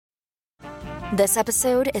This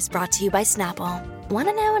episode is brought to you by Snapple. Want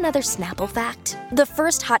to know another Snapple fact? The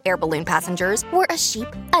first hot air balloon passengers were a sheep,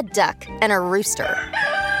 a duck, and a rooster.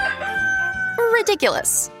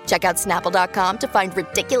 Ridiculous. Check out Snapple.com to find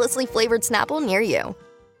ridiculously flavored Snapple near you.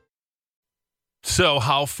 So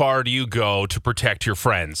how far do you go to protect your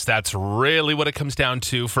friends? That's really what it comes down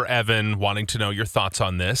to for Evan, wanting to know your thoughts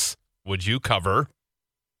on this. Would you cover,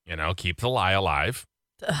 keep the lie alive?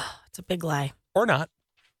 It's a big lie. Or not.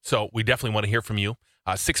 So we definitely want to hear from you.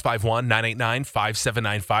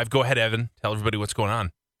 651-989-5795. Go ahead, Evan. Tell everybody what's going on.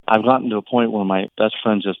 I've gotten to a point where my best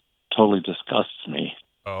friend just totally disgusts me.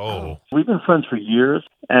 Oh. We've been friends for years,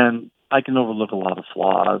 and I can overlook a lot of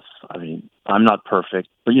flaws. I mean, I'm not perfect,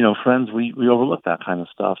 but, friends, we overlook that kind of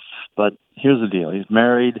stuff. But here's the deal. He's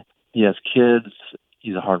married. He has kids.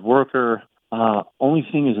 He's a hard worker. Only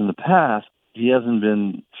thing is, in the past, he hasn't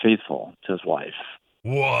been faithful to his wife.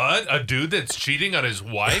 What? A dude that's cheating on his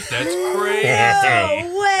wife? That's crazy.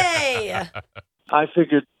 No way. I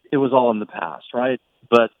figured it was all in the past, right?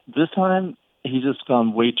 But this time, he's just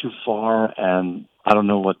gone way too far, and I don't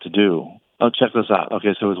know what to do. Oh, check this out.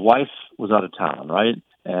 Okay, so his wife was out of town, right?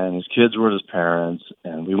 And his kids were with his parents,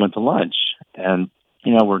 and we went to lunch. And,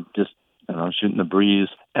 we're just, shooting the breeze.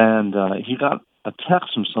 And he got a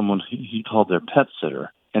text from someone he called their pet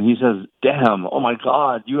sitter. And he says, damn, oh my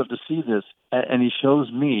God, you have to see this. And he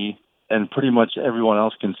shows me, and pretty much everyone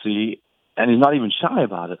else can see, and he's not even shy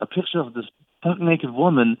about it, a picture of this buck-naked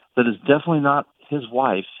woman that is definitely not his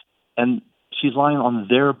wife, and she's lying on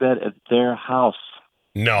their bed at their house.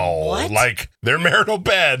 No, What? Like their marital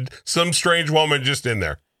bed, some strange woman just in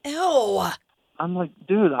there. Ew. I'm like,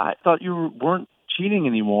 dude, I thought you weren't cheating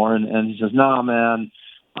anymore. And he says, no, man,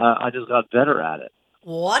 I just got better at it.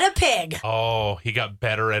 What a pig. Oh, he got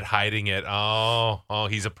better at hiding it. Oh,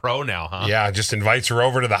 he's a pro now, huh? Yeah, just invites her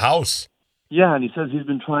over to the house. Yeah, and he says he's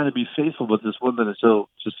been trying to be faithful, but this woman is so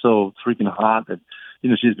freaking hot that,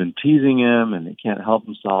 she's been teasing him, and he can't help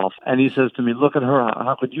himself. And he says to me, look at her.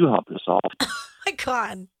 How could you help yourself? My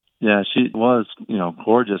God. Yeah, she was,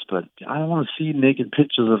 gorgeous, but I don't want to see naked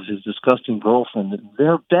pictures of his disgusting girlfriend in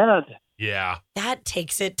their bed. Yeah. That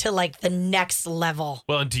takes it to the next level.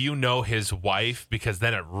 Well, and do you know his wife? Because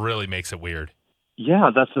then it really makes it weird.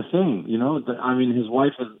 Yeah, that's the thing. His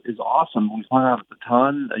wife is awesome. We hung out a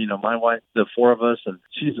ton. My wife, the four of us, and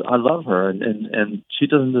I love her, and she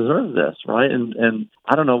doesn't deserve this, right? And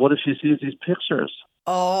I don't know. What if she sees these pictures?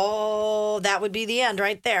 Oh, that would be the end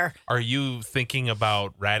right there. Are you thinking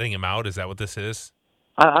about ratting him out? Is that what this is?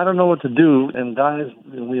 I don't know what to do. And guys,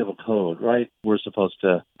 we have a code, right? We're supposed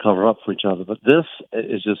to cover up for each other, but this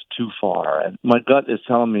is just too far. And my gut is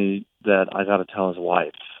telling me that I got to tell his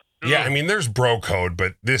wife. Yeah, there's bro code,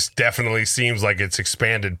 but this definitely seems like it's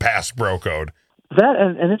expanded past bro code. That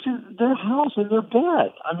and it's in their house, in their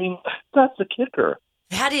bed. That's the kicker.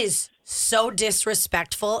 That is so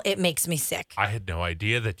disrespectful. It makes me sick. I had no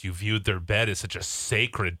idea that you viewed their bed as such a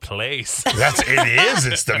sacred place.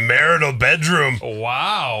 It's the marital bedroom.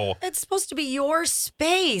 Wow. It's supposed to be your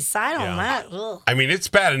space. I don't know. It's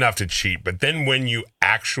bad enough to cheat, but then when you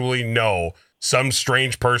actually know some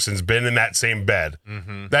strange person's been in that same bed,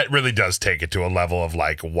 that really does take it to a level of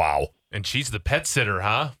wow. And she's the pet sitter,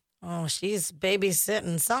 huh? Oh, she's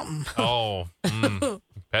babysitting something. Oh,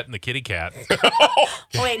 petting the kitty cat.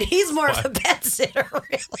 Wait, he's more of a pet sitter,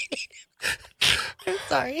 really. I'm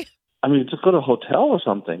sorry. Just go to a hotel or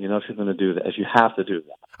something, if you're going to do that, if you have to do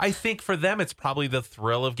that. I think for them, it's probably the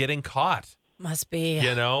thrill of getting caught. Must be.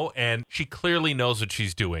 And she clearly knows what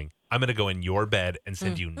she's doing. I'm going to go in your bed and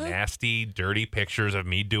send you nasty, dirty pictures of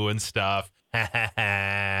me doing stuff.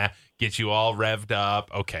 Get you all revved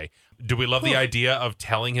up. Okay. Do we love the idea of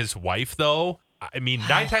telling his wife, though? 9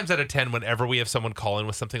 times out of 10, whenever we have someone call in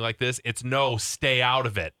with something like this, it's no, stay out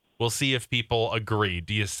of it. We'll see if people agree.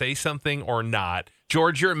 Do you say something or not?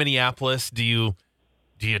 George, you're in Minneapolis. Do you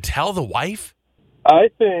tell the wife? I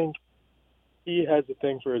think he has a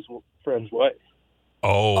thing for his friend's wife.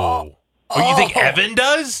 Oh, you think Evan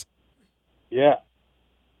does? Yeah.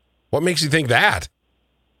 What makes you think that?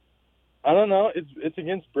 I don't know. It's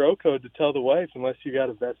against bro code to tell the wife unless you got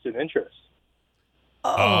a vested interest.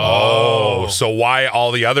 Oh, so why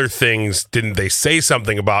all the other things didn't they say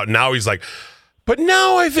something about? Now he's like, but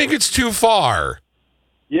now I think it's too far.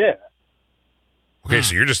 Yeah. Okay,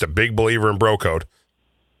 so you're just a big believer in bro code.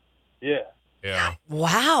 Yeah. Yeah.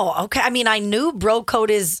 Wow. Okay. I knew bro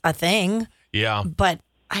code is a thing. Yeah. But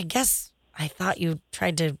I guess I thought you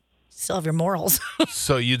tried to still have your morals.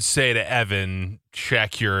 So you'd say to Evan,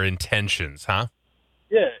 check your intentions, huh?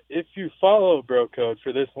 Yeah. If you follow bro code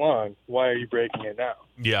for this long, why are you breaking it now?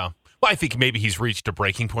 Yeah. Well, I think maybe he's reached a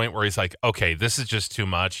breaking point where he's like, okay, this is just too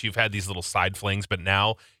much. You've had these little side flings, but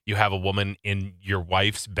now you have a woman in your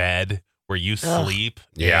wife's bed where you sleep.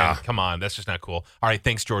 Yeah. And come on, that's just not cool. All right,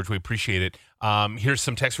 thanks, George. We appreciate it. Here's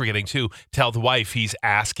some text we're getting, too. Tell the wife he's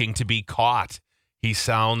asking to be caught. He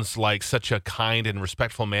sounds like such a kind and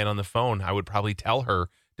respectful man on the phone. I would probably tell her,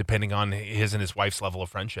 depending on his and his wife's level of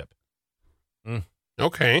friendship.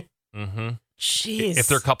 Okay. Mm-hmm. Jeez. If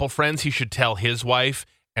they're couple friends, he should tell his wife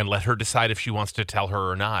and let her decide if she wants to tell her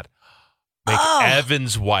or not. Make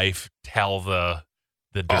Evan's wife tell the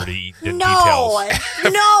dirty details.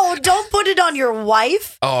 No, don't put it on your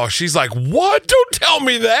wife. Oh, she's like, what? Don't tell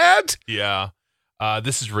me that. Yeah.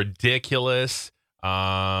 This is ridiculous.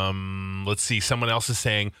 Let's see. Someone else is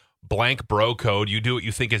saying, blank bro code. You do what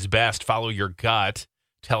you think is best. Follow your gut.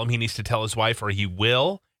 Tell him he needs to tell his wife or he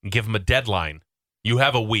will, and give him a deadline. You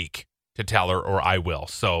have a week to tell her or I will.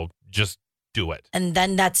 So just do it. And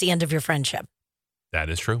then that's the end of your friendship. That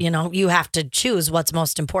is true. You know, you have to choose what's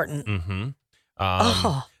most important.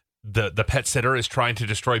 Mm-hmm. The pet sitter is trying to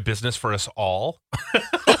destroy business for us all.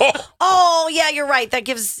 Oh, yeah, you're right. That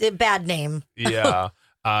gives a bad name. Yeah.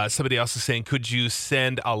 Somebody else is saying, could you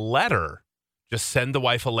send a letter? Just send the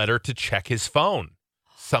wife a letter to check his phone.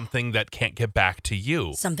 Something that can't get back to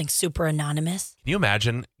you. Something super anonymous. Can you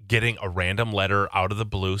imagine getting a random letter out of the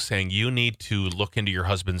blue saying you need to look into your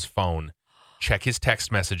husband's phone, check his text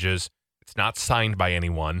messages. It's not signed by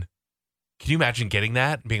anyone. Can you imagine getting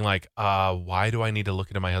that and being like, why do I need to look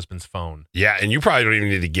into my husband's phone? Yeah, and you probably don't even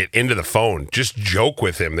need to get into the phone. Just joke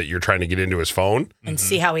with him that you're trying to get into his phone. And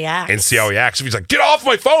see how he acts. And see how he acts. If he's like, get off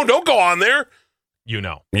my phone, don't go on there. You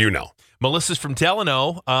know. Melissa's from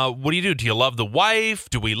Delano. What do you do? Do you love the wife?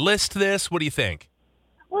 Do we list this? What do you think?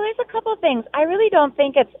 Well, there's a couple of things. I really don't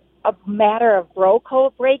think it's a matter of bro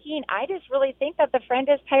code breaking. I just really think that the friend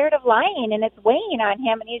is tired of lying and it's weighing on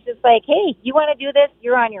him. And he's just like, hey, you want to do this?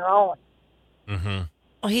 You're on your own. Mm-hmm.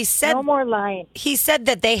 Well, he said no more lying. He said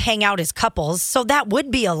that they hang out as couples, so that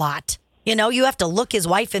would be a lot. You know, you have to look his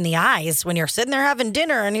wife in the eyes when you're sitting there having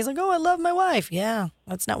dinner, and he's like, "Oh, I love my wife." Yeah,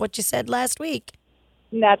 that's not what you said last week.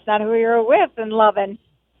 And that's not who you're with and loving.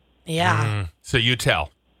 Yeah. So you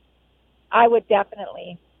tell. I would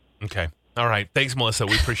definitely. Okay. All right. Thanks, Melissa.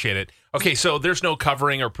 We appreciate it. Okay, so there's no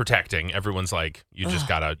covering or protecting. Everyone's like, you just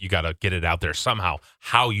gotta get it out there somehow.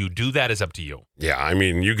 How you do that is up to you. Yeah, I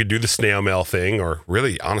mean, you could do the snail mail thing, or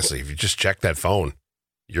really, honestly, if you just check that phone,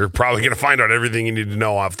 you're probably going to find out everything you need to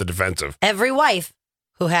know off the defensive. Every wife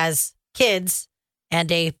who has kids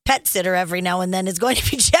and a pet sitter every now and then is going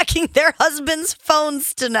to be checking their husband's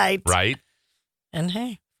phones tonight. Right? And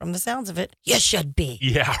hey, from the sounds of it, you should be.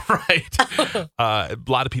 Yeah, right. A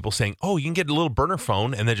lot of people saying, oh, you can get a little burner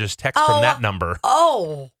phone and then just text from that number.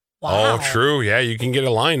 Oh, wow. Oh, true. Yeah, you can get a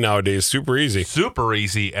line nowadays. Super easy. Super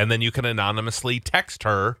easy. And then you can anonymously text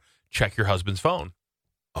her, check your husband's phone.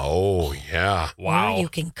 Oh, yeah. Wow. Or you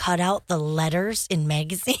can cut out the letters in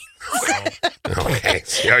magazines. Okay.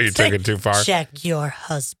 See how you took it too far? Check your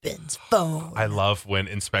husband's phone. I love when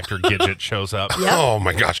Inspector Gidget shows up. Yep. Oh,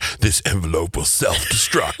 my gosh. This envelope will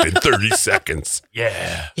self-destruct in 30 seconds.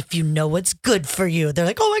 Yeah. If you know what's good for you, they're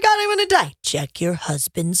like, oh my God, I'm going to die. Check your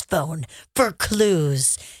husband's phone for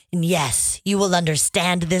clues. And yes, you will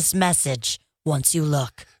understand this message once you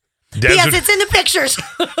look. P.S. It's in the pictures.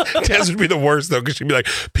 Des would be the worst, though, because she'd be like,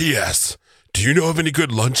 P.S. Do you know of any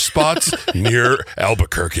good lunch spots near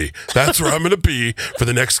Albuquerque? That's where I'm going to be for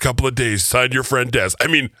the next couple of days. Sign your friend Des. I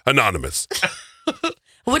mean, anonymous. I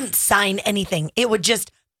wouldn't sign anything. It would just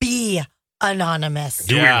be anonymous.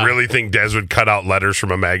 Do we really think Des would cut out letters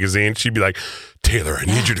from a magazine? She'd be like, Taylor, I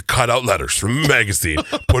need you to cut out letters from a magazine,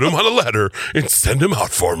 put them on a letter, and send them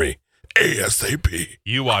out for me. ASAP.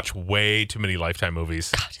 You watch way too many Lifetime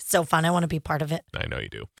movies. God, it's so fun. I want to be part of it. I know you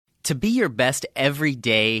do. To be your best every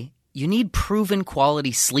day, you need proven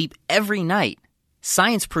quality sleep every night.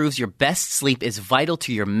 Science proves your best sleep is vital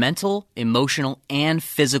to your mental, emotional, and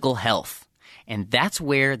physical health. And that's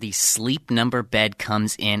where the Sleep Number bed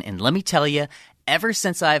comes in. And let me tell you, ever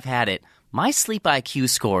since I've had it, my sleep IQ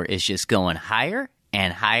score is just going higher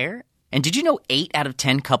and higher. And did you know 8 out of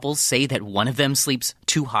 10 couples say that one of them sleeps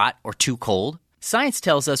too hot or too cold? Science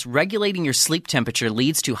tells us regulating your sleep temperature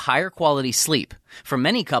leads to higher quality sleep. For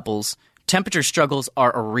many couples, temperature struggles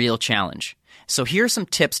are a real challenge. So here are some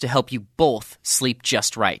tips to help you both sleep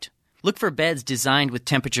just right. Look for beds designed with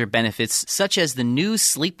temperature benefits such as the new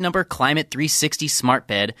Sleep Number Climate 360 smart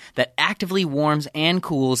bed that actively warms and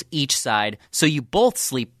cools each side so you both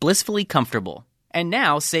sleep blissfully comfortable. And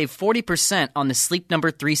now save 40% on the Sleep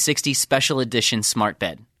Number 360 Special Edition smart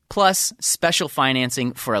bed, plus special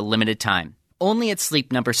financing for a limited time. Only at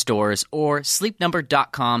Sleep Number stores or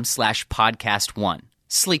sleepnumber.com/podcast1.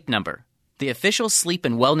 Sleep Number, the official sleep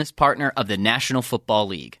and wellness partner of the National Football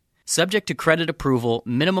League. Subject to credit approval,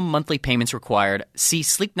 minimum monthly payments required. See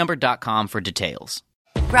sleepnumber.com for details.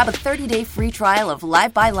 Grab a 30-day free trial of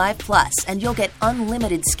Live by Live Plus, and you'll get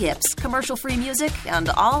unlimited skips, commercial-free music, and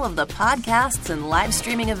all of the podcasts and live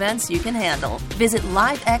streaming events you can handle. Visit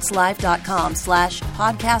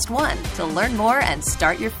livexlive.com/podcast1 to learn more and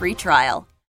start your free trial.